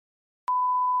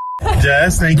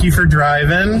Jess, thank you for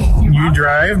driving. You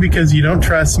drive because you don't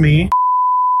trust me.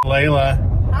 Layla,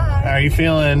 Hi. how are you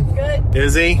feeling? Good.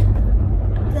 Busy?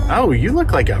 Oh, you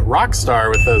look like a rock star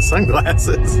with those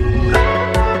sunglasses.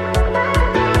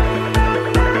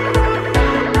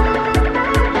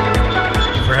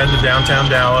 We're heading to downtown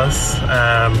Dallas,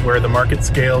 where the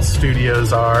MarketScale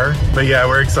studios are. But yeah,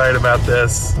 we're excited about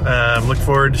this. Look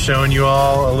forward to showing you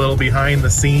all a little behind the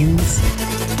scenes.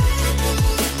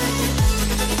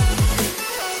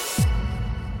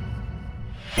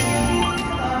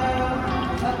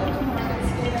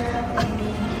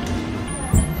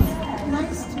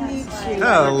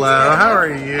 Hello, how are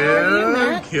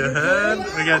you? Good.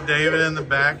 We got David in the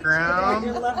background.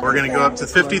 We're going to go up to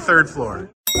 53rd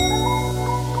floor.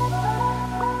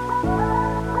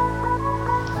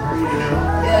 How are you?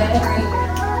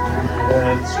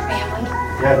 Good. What's your family?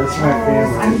 Yeah, this is my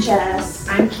family. I'm Jess.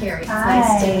 I'm Carrie. Hi.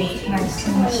 Nice to meet you. Nice to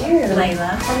meet you.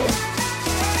 Layla.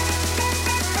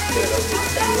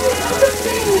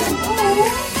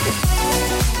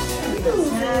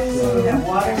 We got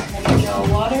water. Can I get y'all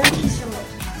water? Thank you so much.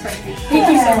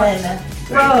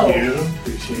 Thank you.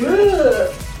 Appreciate it.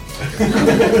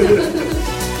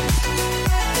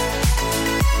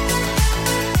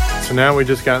 So now we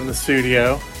just got in the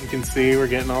studio. You can see we're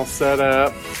getting all set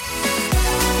up.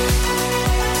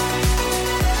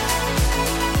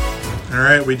 All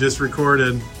right, we just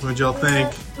recorded. What'd y'all think?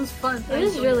 It was fun. It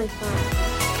was really fun.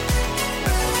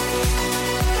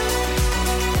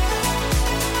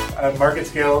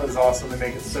 MarketScale is awesome. They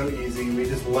make it so easy. We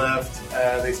just left.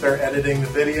 They start editing the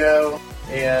video,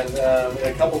 and in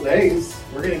a couple days,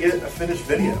 we're gonna get a finished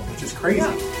video, which is crazy.